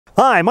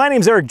Hi, my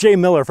name is Eric J.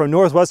 Miller from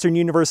Northwestern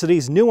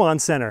University's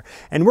Nuance Center,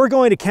 and we're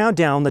going to count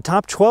down the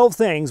top 12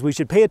 things we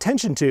should pay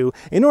attention to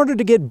in order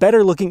to get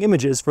better looking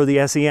images for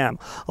the SEM.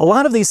 A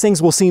lot of these things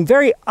will seem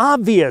very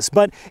obvious,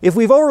 but if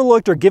we've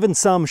overlooked or given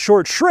some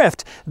short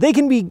shrift, they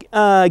can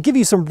give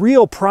you some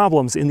real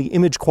problems in the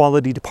image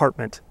quality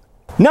department.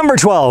 Number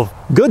 12,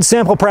 good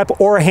sample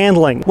prep or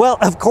handling. Well,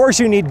 of course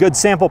you need good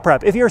sample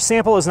prep. If your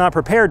sample is not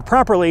prepared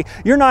properly,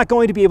 you're not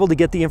going to be able to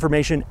get the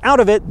information out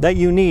of it that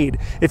you need.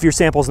 If your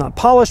sample is not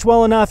polished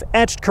well enough,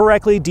 etched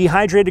correctly,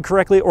 dehydrated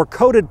correctly, or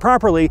coated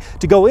properly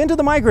to go into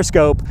the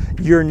microscope,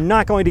 you're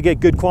not going to get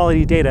good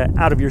quality data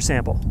out of your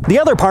sample. The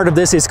other part of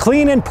this is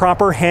clean and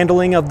proper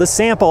handling of the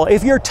sample.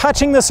 If you're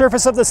touching the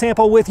surface of the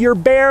sample with your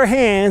bare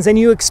hands and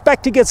you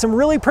expect to get some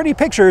really pretty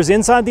pictures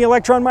inside the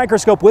electron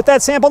microscope with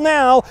that sample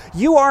now,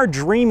 you are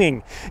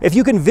dreaming. If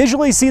you can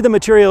visually see the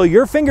material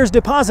your fingers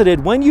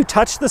deposited when you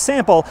touch the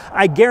sample,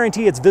 I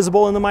guarantee it's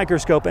visible in the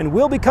microscope and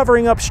will be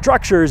covering up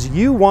structures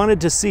you wanted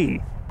to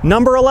see.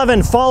 Number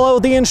 11, follow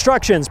the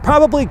instructions.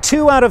 Probably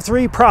 2 out of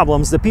 3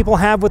 problems that people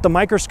have with the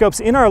microscopes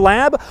in our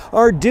lab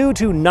are due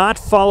to not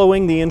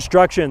following the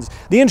instructions.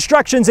 The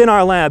instructions in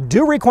our lab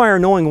do require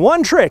knowing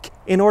one trick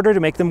in order to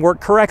make them work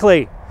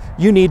correctly.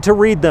 You need to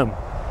read them.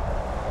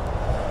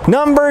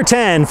 Number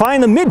 10,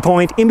 find the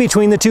midpoint in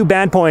between the 2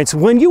 bad points.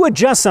 When you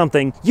adjust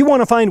something, you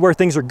want to find where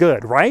things are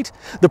good, right?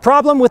 The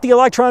problem with the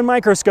electron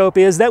microscope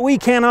is that we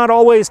cannot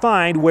always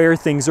find where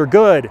things are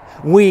good.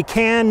 We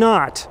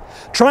cannot.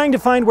 Trying to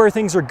find where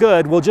things are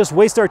good will just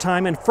waste our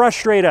time and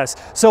frustrate us.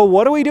 So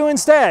what do we do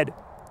instead?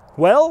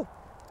 Well,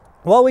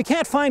 while we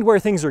can't find where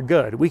things are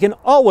good, we can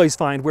always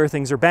find where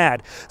things are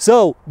bad.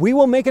 So we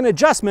will make an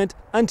adjustment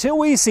until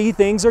we see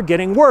things are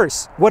getting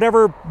worse,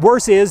 whatever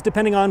worse is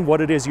depending on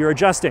what it is you're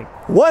adjusting.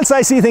 Once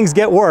I see things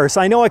get worse,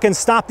 I know I can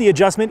stop the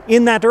adjustment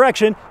in that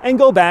direction and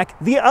go back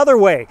the other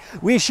way.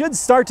 We should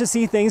start to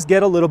see things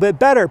get a little bit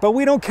better, but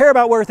we don't care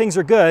about where things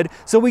are good,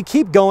 so we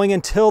keep going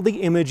until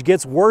the image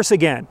gets worse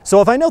again.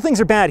 So if I know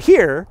things are bad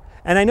here,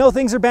 and I know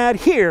things are bad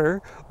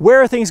here,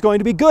 where are things going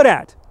to be good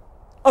at?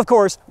 Of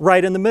course,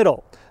 right in the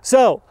middle.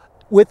 So,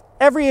 with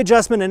every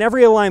adjustment and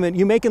every alignment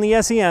you make in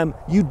the SEM,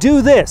 you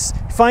do this.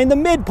 Find the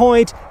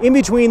midpoint in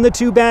between the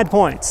 2 bad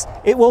points.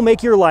 It will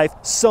make your life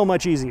so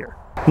much easier.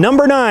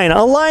 Number 9,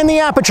 align the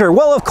aperture.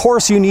 Well, of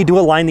course you need to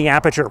align the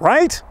aperture,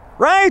 right?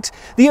 Right?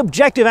 The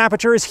objective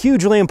aperture is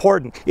hugely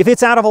important. If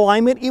it's out of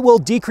alignment, it will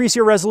decrease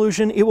your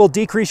resolution, it will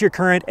decrease your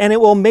current, and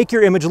it will make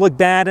your image look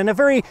bad in a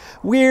very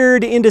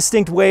weird,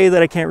 indistinct way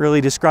that I can't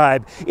really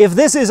describe. If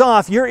this is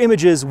off, your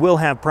images will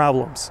have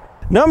problems.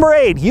 Number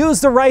 8, use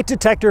the right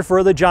detector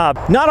for the job.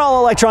 Not all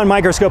electron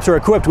microscopes are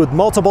equipped with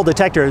multiple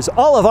detectors.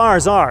 All of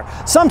ours are.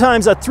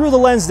 Sometimes a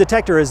through-the-lens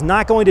detector is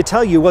not going to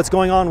tell you what's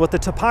going on with the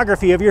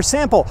topography of your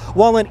sample,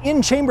 while an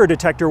in-chamber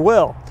detector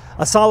will.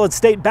 A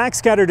solid-state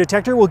backscatter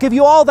detector will give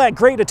you all that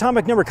great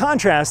atomic number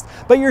contrast,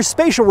 but your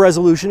spatial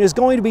resolution is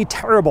going to be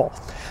terrible.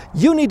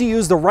 You need to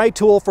use the right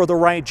tool for the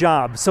right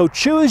job, so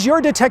choose your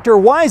detector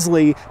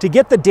wisely to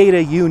get the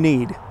data you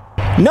need.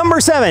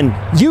 Number 7,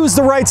 use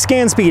the right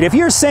scan speed. If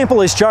your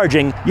sample is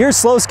charging, your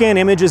slow scan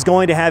image is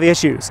going to have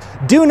issues.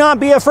 Do not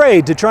be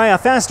afraid to try a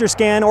faster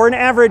scan or an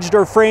averaged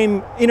or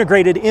frame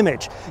integrated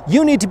image.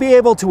 You need to be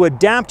able to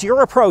adapt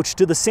your approach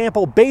to the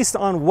sample based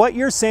on what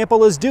your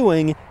sample is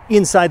doing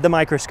inside the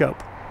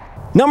microscope.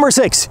 Number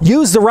 6,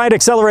 use the right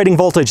accelerating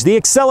voltage. The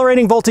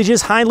accelerating voltage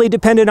is highly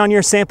dependent on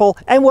your sample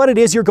and what it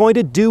is you're going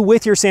to do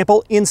with your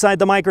sample inside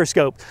the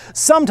microscope.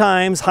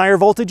 Sometimes higher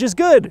voltage is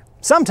good,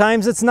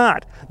 sometimes it's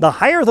not. The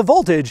higher the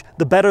voltage,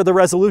 the better the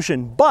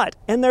resolution. But,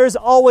 and there's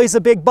always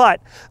a big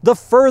but, the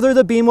further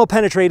the beam will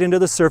penetrate into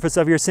the surface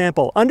of your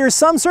sample. Under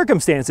some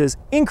circumstances,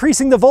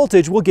 increasing the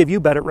voltage will give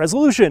you better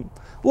resolution.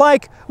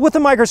 Like with a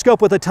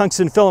microscope with a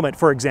tungsten filament,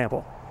 for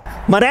example.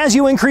 But as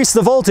you increase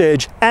the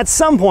voltage, at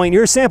some point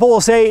your sample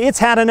will say it's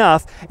had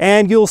enough,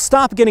 and you'll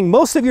stop getting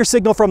most of your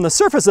signal from the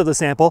surface of the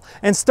sample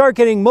and start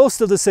getting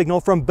most of the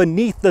signal from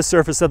beneath the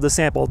surface of the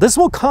sample. This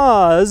will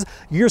cause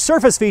your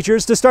surface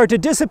features to start to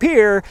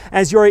disappear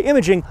as you're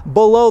imaging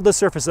below the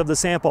surface of the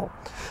sample.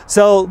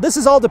 So this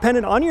is all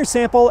dependent on your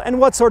sample and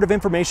what sort of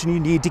information you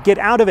need to get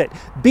out of it.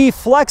 Be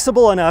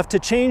flexible enough to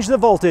change the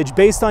voltage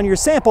based on your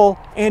sample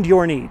and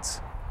your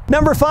needs.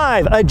 Number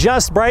 5,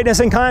 adjust brightness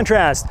and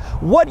contrast.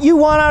 What you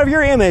want out of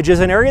your image is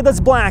an area that's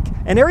black,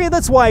 an area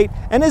that's white,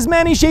 and as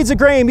many shades of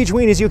gray in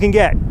between as you can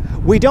get.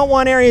 We don't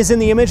want areas in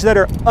the image that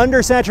are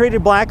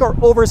undersaturated black or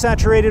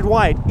oversaturated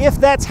white.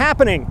 If that's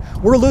happening,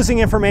 we're losing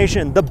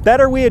information. The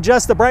better we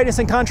adjust the brightness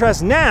and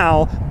contrast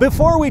now,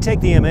 before we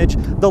take the image,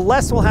 the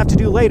less we'll have to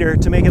do later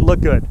to make it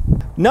look good.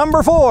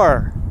 Number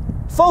 4,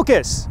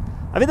 focus.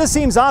 I mean, this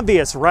seems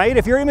obvious, right?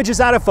 If your image is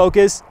out of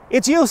focus,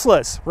 it's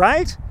useless,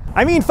 right?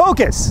 I mean,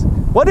 focus.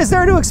 What is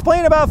there to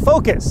explain about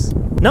focus?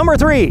 Number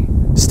 3,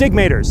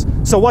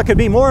 Stigmators. So what could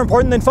be more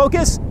important than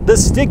focus? The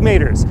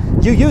stigmators.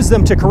 You use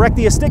them to correct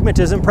the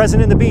astigmatism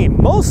present in the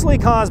beam, mostly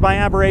caused by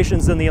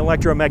aberrations in the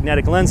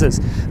electromagnetic lenses.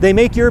 They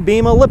make your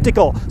beam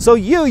elliptical, so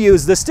you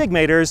use the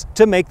stigmators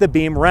to make the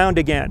beam round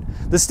again.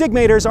 The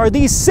stigmators are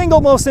the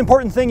single most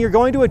important thing you're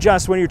going to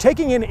adjust when you're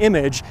taking an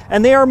image,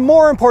 and they are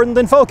more important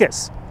than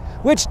focus.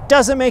 Which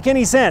doesn't make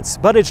any sense,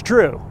 but it's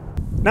true.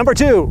 Number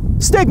 2,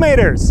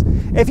 stigmators.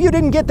 If you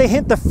didn't get the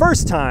hint the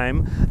first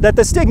time that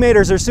the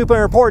stigmators are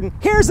super important,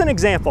 here's an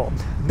example.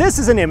 This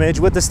is an image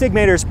with the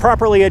stigmators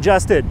properly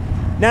adjusted.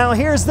 Now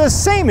here's the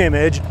same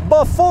image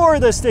before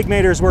the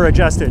stigmators were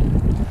adjusted.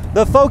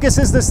 The focus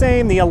is the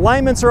same, the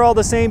alignments are all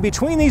the same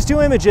between these two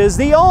images.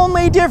 The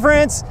only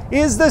difference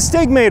is the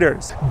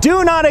stigmators.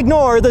 Do not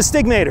ignore the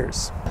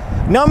stigmators.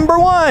 Number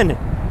 1,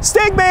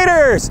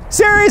 stigmators!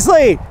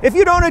 Seriously, if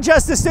you don't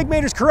adjust the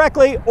stigmators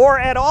correctly or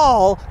at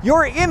all,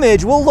 your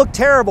image will look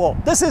terrible.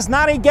 This is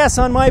not a guess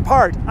on my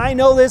part. I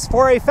know this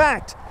for a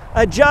fact.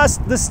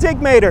 Adjust the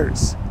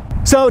stigmators.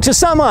 So to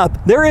sum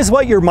up, there is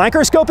what your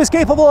microscope is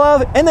capable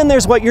of, and then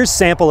there's what your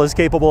sample is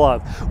capable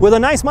of. With a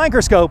nice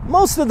microscope,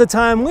 most of the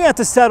time we have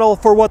to settle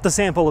for what the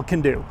sample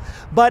can do.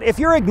 But if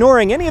you're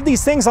ignoring any of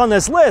these things on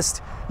this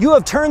list, you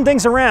have turned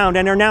things around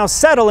and are now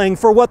settling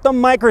for what the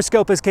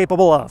microscope is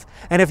capable of.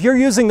 And if you're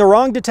using the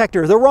wrong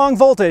detector, the wrong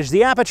voltage,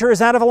 the aperture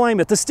is out of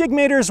alignment, the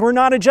stigmators were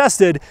not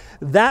adjusted,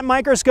 that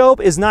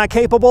microscope is not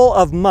capable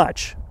of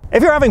much.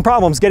 If you're having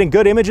problems getting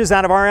good images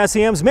out of our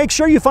SEMs, make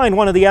sure you find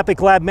one of the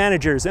Epic Lab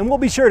managers and we'll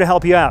be sure to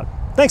help you out.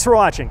 Thanks for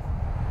watching.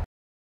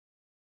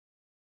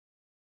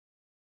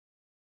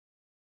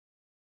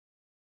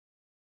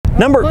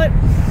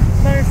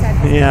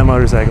 Motorcycles. Yeah,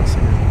 motorcycles.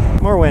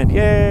 More wind.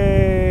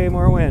 Yay,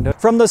 more wind.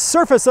 From the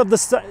surface of the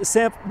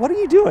sample. What are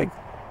you doing?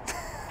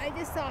 I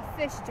just saw a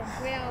fish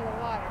jump way out of the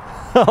water.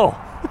 Oh.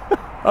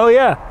 Oh,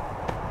 yeah.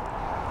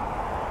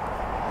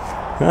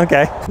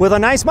 Okay. With a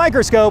nice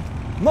microscope,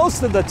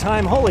 most of the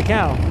time, holy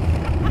cow,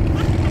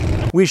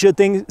 we should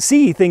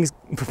see things.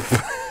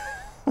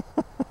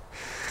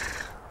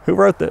 Who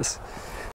wrote this?